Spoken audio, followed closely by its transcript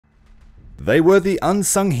They were the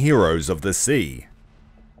unsung heroes of the sea.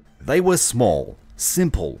 They were small,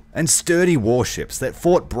 simple, and sturdy warships that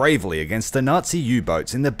fought bravely against the Nazi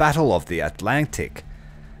U-boats in the Battle of the Atlantic.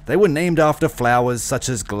 They were named after flowers such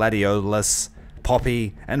as gladiolus,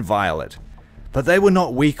 poppy, and violet, but they were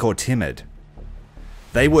not weak or timid.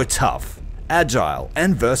 They were tough, agile,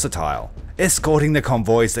 and versatile, escorting the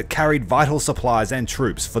convoys that carried vital supplies and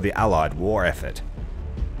troops for the Allied war effort.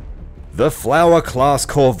 The Flower-class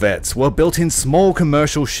corvettes were built in small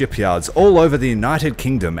commercial shipyards all over the United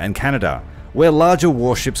Kingdom and Canada, where larger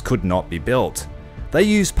warships could not be built. They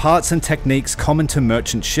used parts and techniques common to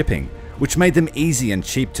merchant shipping, which made them easy and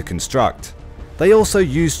cheap to construct. They also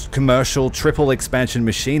used commercial triple expansion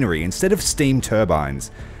machinery instead of steam turbines,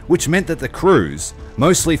 which meant that the crews,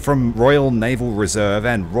 mostly from Royal Naval Reserve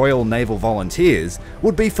and Royal Naval Volunteers,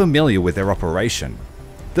 would be familiar with their operation.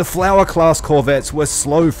 The Flower-class corvettes were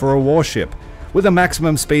slow for a warship. With a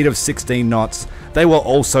maximum speed of 16 knots, they were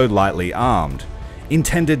also lightly armed,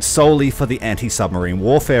 intended solely for the anti-submarine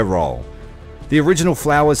warfare role. The original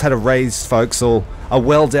Flowers had a raised forecastle, a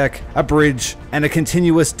well deck, a bridge, and a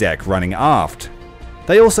continuous deck running aft.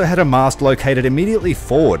 They also had a mast located immediately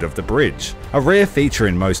forward of the bridge, a rare feature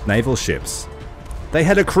in most naval ships. They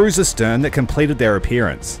had a cruiser stern that completed their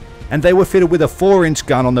appearance, and they were fitted with a 4-inch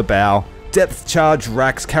gun on the bow, depth charge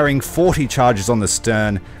racks carrying 40 charges on the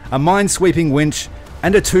stern, a mine-sweeping winch,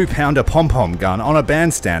 and a 2-pounder pom-pom gun on a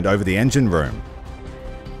bandstand over the engine room.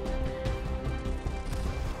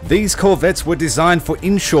 These corvettes were designed for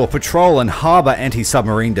inshore patrol and harbour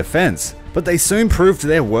anti-submarine defence, but they soon proved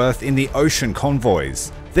their worth in the ocean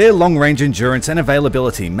convoys. Their long-range endurance and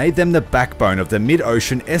availability made them the backbone of the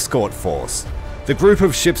mid-ocean escort force, the group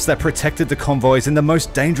of ships that protected the convoys in the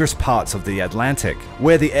most dangerous parts of the Atlantic,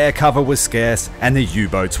 where the air cover was scarce and the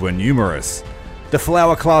U-boats were numerous. The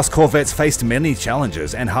Flower-class corvettes faced many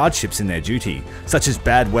challenges and hardships in their duty, such as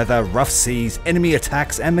bad weather, rough seas, enemy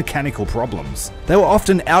attacks, and mechanical problems. They were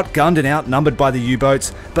often outgunned and outnumbered by the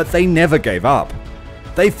U-boats, but they never gave up.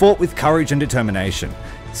 They fought with courage and determination,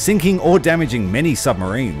 sinking or damaging many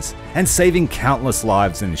submarines, and saving countless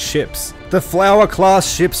lives and ships. The Flower-class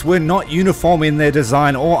ships were not uniform in their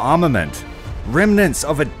design or armament, remnants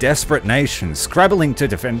of a desperate nation scrabbling to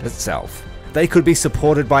defend itself. They could be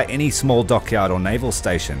supported by any small dockyard or naval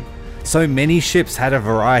station, so many ships had a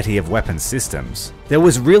variety of weapon systems. There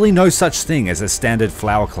was really no such thing as a standard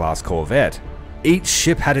Flower-class corvette. Each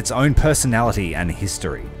ship had its own personality and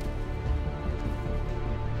history.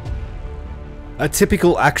 A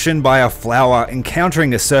typical action by a Flower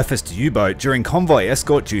encountering a surfaced U-boat during convoy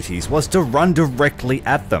escort duties was to run directly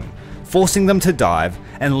at them, forcing them to dive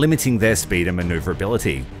and limiting their speed and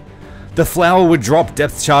maneuverability. The Flower would drop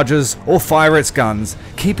depth charges or fire its guns,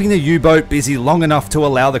 keeping the U-boat busy long enough to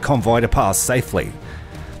allow the convoy to pass safely.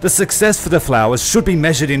 The success for the Flowers should be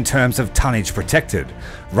measured in terms of tonnage protected,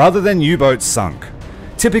 rather than U-boats sunk.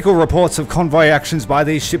 Typical reports of convoy actions by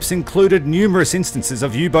these ships included numerous instances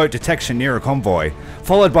of U-boat detection near a convoy,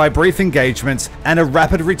 followed by brief engagements and a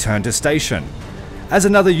rapid return to station. As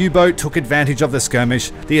another U-boat took advantage of the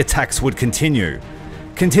skirmish, the attacks would continue.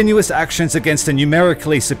 Continuous actions against a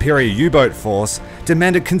numerically superior U-boat force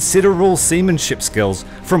demanded considerable seamanship skills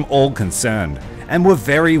from all concerned, and were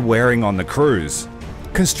very wearing on the crews.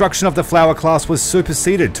 Construction of the Flower class was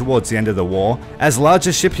superseded towards the end of the war, as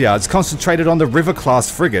larger shipyards concentrated on the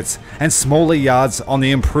River-class frigates and smaller yards on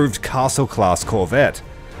the improved Castle-class corvette.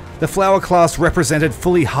 The Flower class represented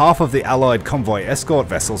fully half of the Allied convoy escort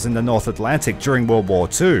vessels in the North Atlantic during World War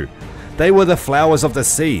II. They were the flowers of the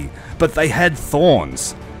sea, but they had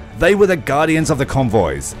thorns. They were the guardians of the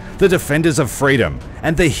convoys, the defenders of freedom,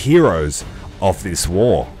 and the heroes of this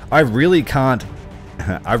war. I really can't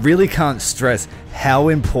stress how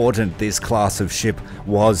important this class of ship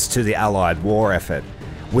was to the Allied war effort.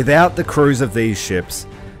 Without the crews of these ships,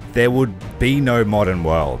 there would be no modern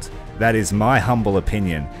world. That is my humble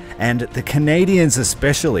opinion, and the Canadians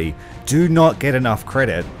especially do not get enough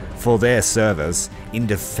credit for their service in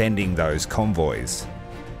defending those convoys.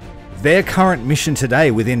 Their current mission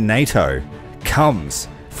today within NATO comes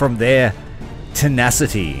from their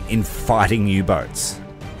tenacity in fighting U-boats.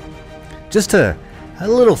 Just a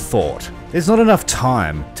little thought. There's not enough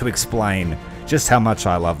time to explain just how much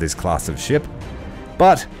I love this class of ship,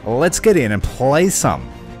 but let's get in and play some.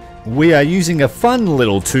 We are using a fun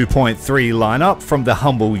little 2.3 lineup from the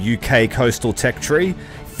humble UK coastal tech tree,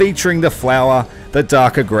 featuring the Flower, the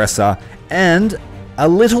Dark Aggressor, and a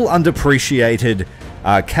little underappreciated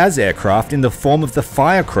CAS aircraft in the form of the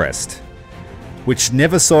Firecrest, which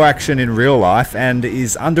never saw action in real life and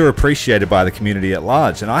is underappreciated by the community at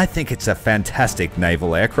large, and I think it's a fantastic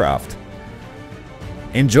naval aircraft.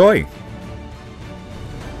 Enjoy!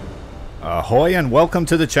 Ahoy and welcome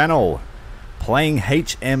to the channel. Playing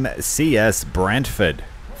HMCS BRANTFORD,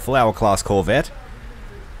 Flower class Corvette.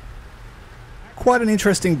 Quite an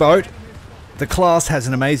interesting boat. The class has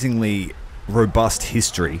an amazingly robust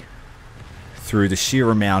history through the sheer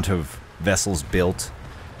amount of vessels built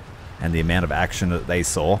and the amount of action that they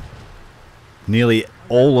saw. Nearly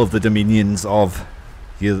all of the dominions of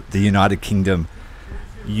the United Kingdom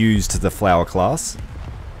used the Flower class.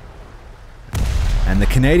 And the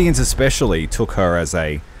Canadians especially took her as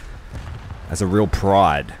a real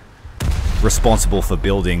pride, responsible for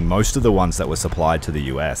building most of the ones that were supplied to the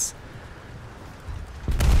US.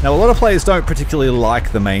 Now a lot of players don't particularly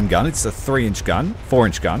like the main gun. It's a 3-inch gun,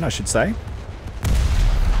 4-inch gun I should say.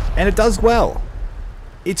 And it does well.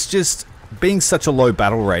 It's just, being such a low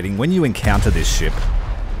battle rating, when you encounter this ship,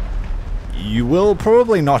 you will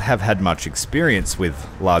probably not have had much experience with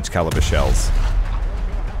large caliber shells.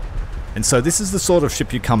 And so this is the sort of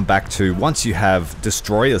ship you come back to once you have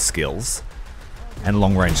destroyer skills and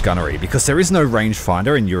long range gunnery, because there is no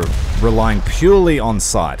rangefinder and you're relying purely on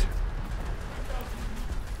sight.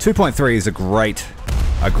 2.3 is a great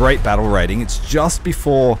battle rating. It's just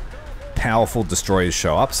before powerful destroyers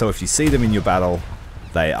show up, so if you see them in your battle,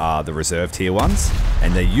 they are the reserve tier ones,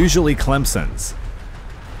 and they're usually Clemsons.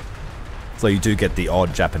 So you do get the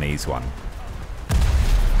odd Japanese one.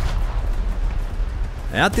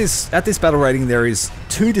 At this battle rating there is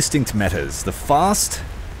two distinct metas: the fast,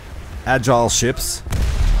 agile ships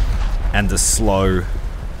and the slow,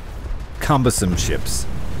 cumbersome ships.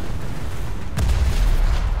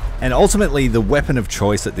 And ultimately the weapon of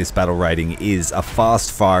choice at this battle rating is a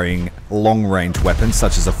fast firing long range weapon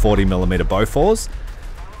such as a 40mm Bofors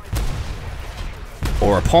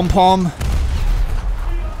or a pom-pom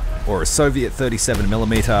or a Soviet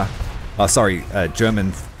 37mm,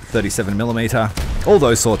 German 37mm. All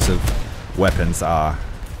those sorts of weapons are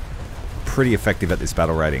pretty effective at this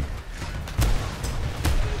battle rating.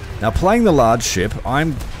 Now playing the large ship,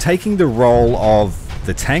 I'm taking the role of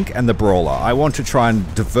the tank and the brawler. I want to try and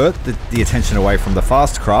divert the attention away from the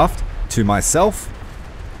fast craft to myself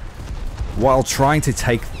while trying to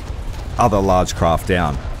take other large craft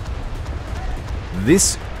down.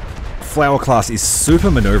 This Flower class is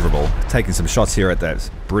super maneuverable. Taking some shots here at that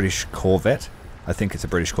British Corvette. I think it's a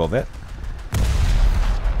British Corvette.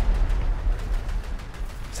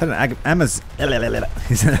 He's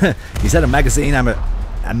had a magazine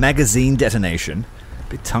detonation. A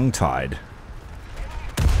bit tongue-tied.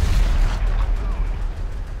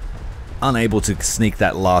 Unable to sneak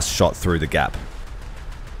that last shot through the gap.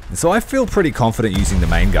 And so I feel pretty confident using the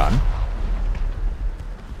main gun.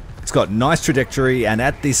 It's got nice trajectory, and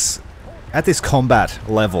at this combat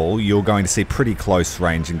level, you're going to see pretty close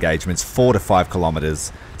range engagements, 4 to 5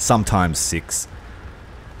 kilometers, sometimes 6.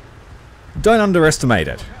 Don't underestimate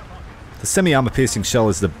it. The semi-armor piercing shell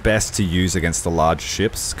is the best to use against the large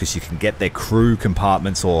ships because you can get their crew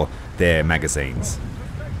compartments or their magazines.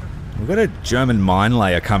 We've got a German mine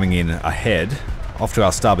layer coming in ahead, off to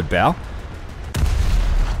our starboard bow.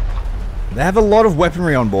 They have a lot of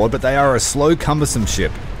weaponry on board, but they are a slow, cumbersome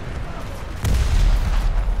ship.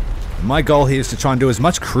 My goal here is to try and do as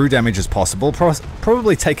much crew damage as possible,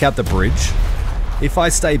 probably take out the bridge. If I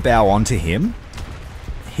stay bow onto him,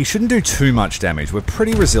 he shouldn't do too much damage. We're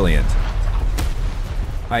pretty resilient.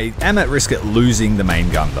 I am at risk at losing the main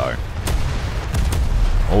gun though.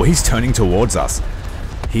 Oh, he's turning towards us.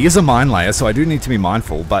 He is a mine layer, so I do need to be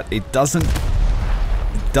mindful, but it doesn't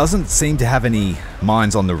seem to have any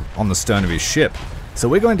mines on the stern of his ship. So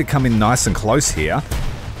we're going to come in nice and close here.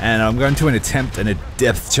 And I'm going to attempt a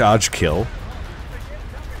depth charge kill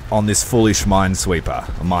on this foolish minesweeper,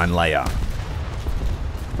 a mine layer.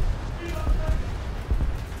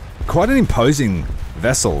 Quite an imposing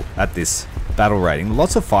vessel at this battle rating.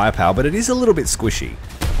 Lots of firepower, but it is a little bit squishy.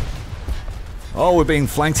 Oh, we're being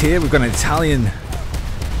flanked here. We've got an Italian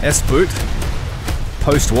S-boot,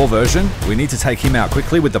 post-war version. We need to take him out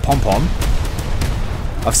quickly with the pom-pom.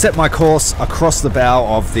 I've set my course across the bow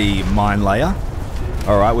of the mine layer.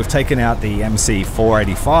 Alright, we've taken out the MC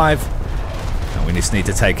 485, and we just need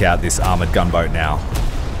to take out this armoured gunboat now.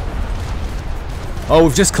 Oh,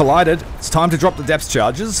 we've just collided. It's time to drop the depth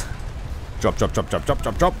charges. Drop, drop, drop, drop, drop,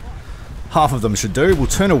 drop, drop. Half of them should do. We'll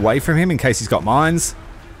turn away from him in case he's got mines.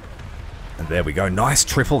 And there we go, nice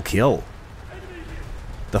triple kill.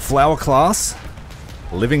 The Flower class,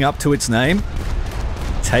 living up to its name,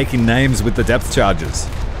 taking names with the depth charges.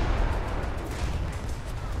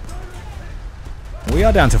 We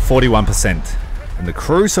are down to 41% in the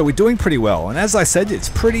crew, so we're doing pretty well. And as I said, it's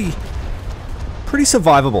pretty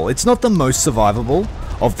survivable. It's not the most survivable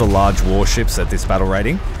of the large warships at this battle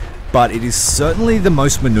rating, but it is certainly the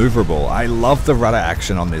most maneuverable. I love the rudder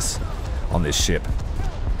action on this ship.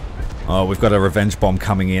 Oh, we've got a revenge bomb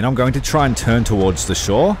coming in. I'm going to try and turn towards the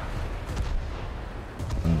shore.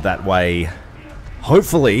 And that way,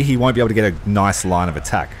 hopefully, he won't be able to get a nice line of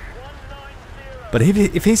attack. But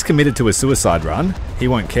if he's committed to a suicide run, he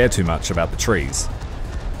won't care too much about the trees.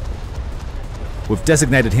 We've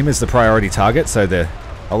designated him as the priority target, so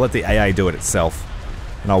I'll let the AA do it itself,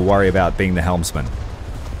 and I'll worry about being the helmsman.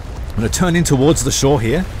 I'm going to turn in towards the shore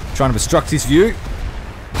here, trying to obstruct his view.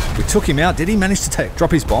 We took him out. Did he manage to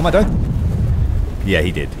drop his bomb? I don't... Yeah,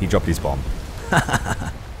 he did. He dropped his bomb.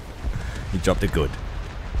 He dropped it good.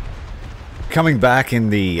 Coming back in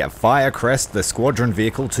the Firecrest, the Squadron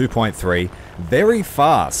Vehicle 2.3. Very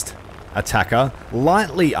fast attacker,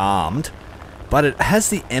 lightly armed, but it has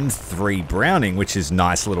the M3 Browning, which is a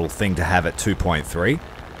nice little thing to have at 2.3.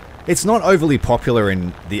 It's not overly popular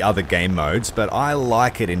in the other game modes, but I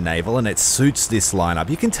like it in Naval, and it suits this lineup.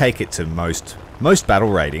 You can take it to most battle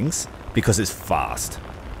ratings because it's fast.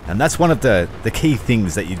 And that's one of the key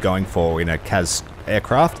things that you're going for in a CAS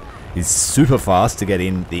aircraft, is super fast to get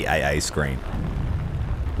in the AA screen.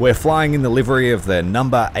 We're flying in the livery of the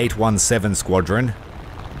number 817 Squadron,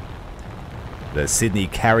 the Sydney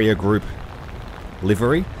Carrier Group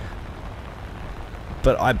livery.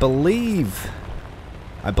 But I believe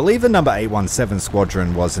the number 817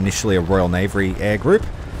 Squadron was initially a Royal Navy air group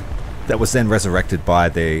that was then resurrected by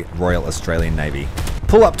the Royal Australian Navy.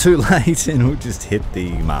 Pull up too late and we'll just hit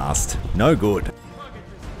the mast. No good.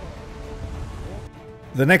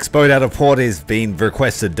 The next boat out of port has been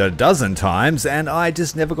requested a dozen times, and I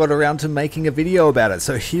just never got around to making a video about it.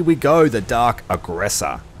 So here we go, the Dark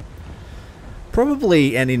Aggressor.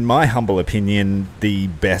 Probably, and in my humble opinion, the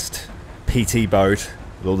best PT boat,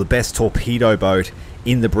 or the best torpedo boat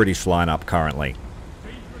in the British lineup currently.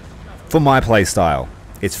 For my playstyle.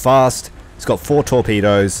 It's fast, it's got 4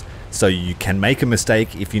 torpedoes, so you can make a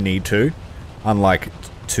mistake if you need to, unlike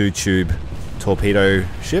 2-tube torpedo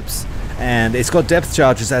ships. And it's got depth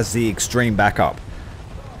charges as the extreme backup.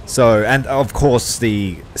 So, and of course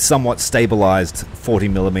the somewhat stabilized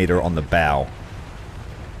 40mm on the bow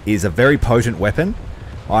is a very potent weapon.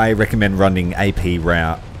 I recommend running AP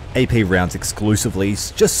rounds exclusively,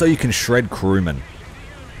 just so you can shred crewmen.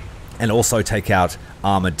 And also take out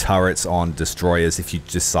armored turrets on destroyers if you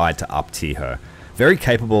decide to up tier her. Very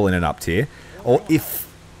capable in an up tier, or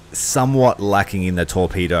if somewhat lacking in the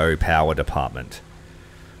torpedo power department.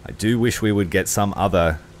 I do wish we would get some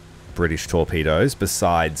other British torpedoes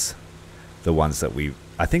besides the ones that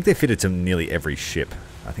I think they're fitted to nearly every ship.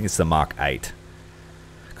 I think it's the Mark 8.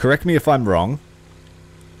 Correct me if I'm wrong.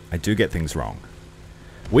 I do get things wrong.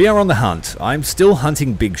 We are on the hunt. I'm still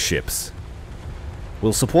hunting big ships.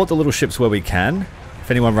 We'll support the little ships where we can. If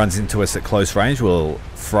anyone runs into us at close range, we'll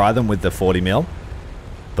fry them with the 40mm.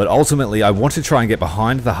 But ultimately, I want to try and get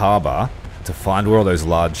behind the harbour to find where all those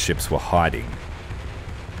large ships were hiding.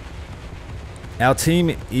 Our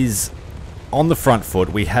team is on the front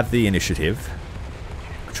foot. We have the initiative.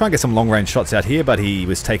 I'll try and get some long range shots out here, but he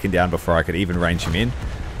was taken down before I could even range him in.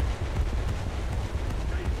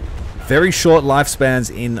 Very short lifespans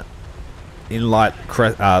in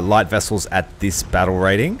light vessels at this battle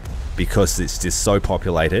rating because it's just so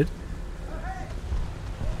populated.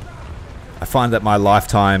 I find that my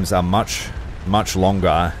lifetimes are much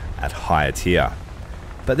longer at higher tier.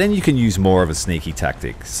 But then you can use more of a sneaky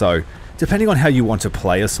tactic. So depending on how you want to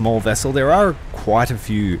play a small vessel, there are quite a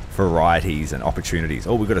few varieties and opportunities.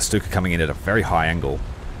 Oh, we've got a Stuka coming in at a very high angle.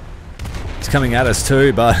 He's coming at us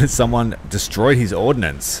too, but someone destroyed his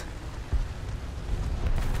ordnance.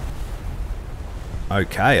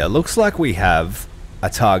 Okay, it looks like we have a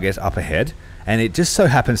target up ahead, and it just so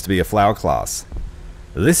happens to be a flower class.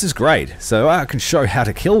 This is great, so I can show how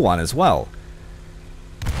to kill one as well.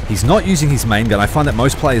 He's not using his main gun. I find that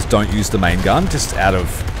most players don't use the main gun, just out of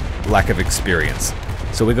lack of experience.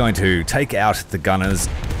 So we're going to take out the gunners,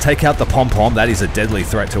 take out the pom-pom. That is a deadly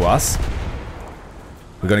threat to us.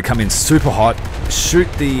 We're going to come in super hot, shoot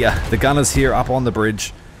the gunners here up on the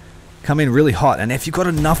bridge. Come in really hot, and if you've got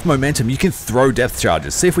enough momentum, you can throw depth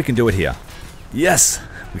charges. See if we can do it here. Yes!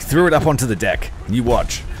 We threw it up onto the deck. You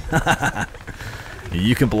watch.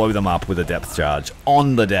 You can blow them up with a depth charge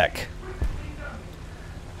on the deck.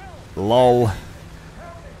 Lol.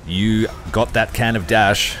 You got that can of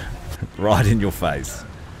dash right in your face.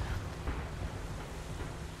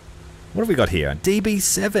 What have we got here?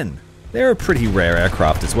 DB7. They're a pretty rare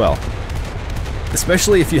aircraft as well.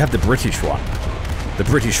 Especially if you have the British one. The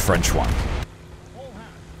British-French one.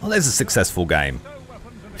 Well, there's a successful game.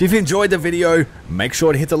 If you've enjoyed the video, make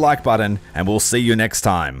sure to hit the like button, and we'll see you next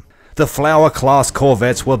time. The Flower-class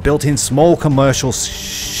corvettes were built in small commercial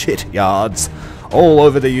shipyards all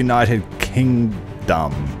over the United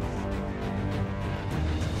Kingdom.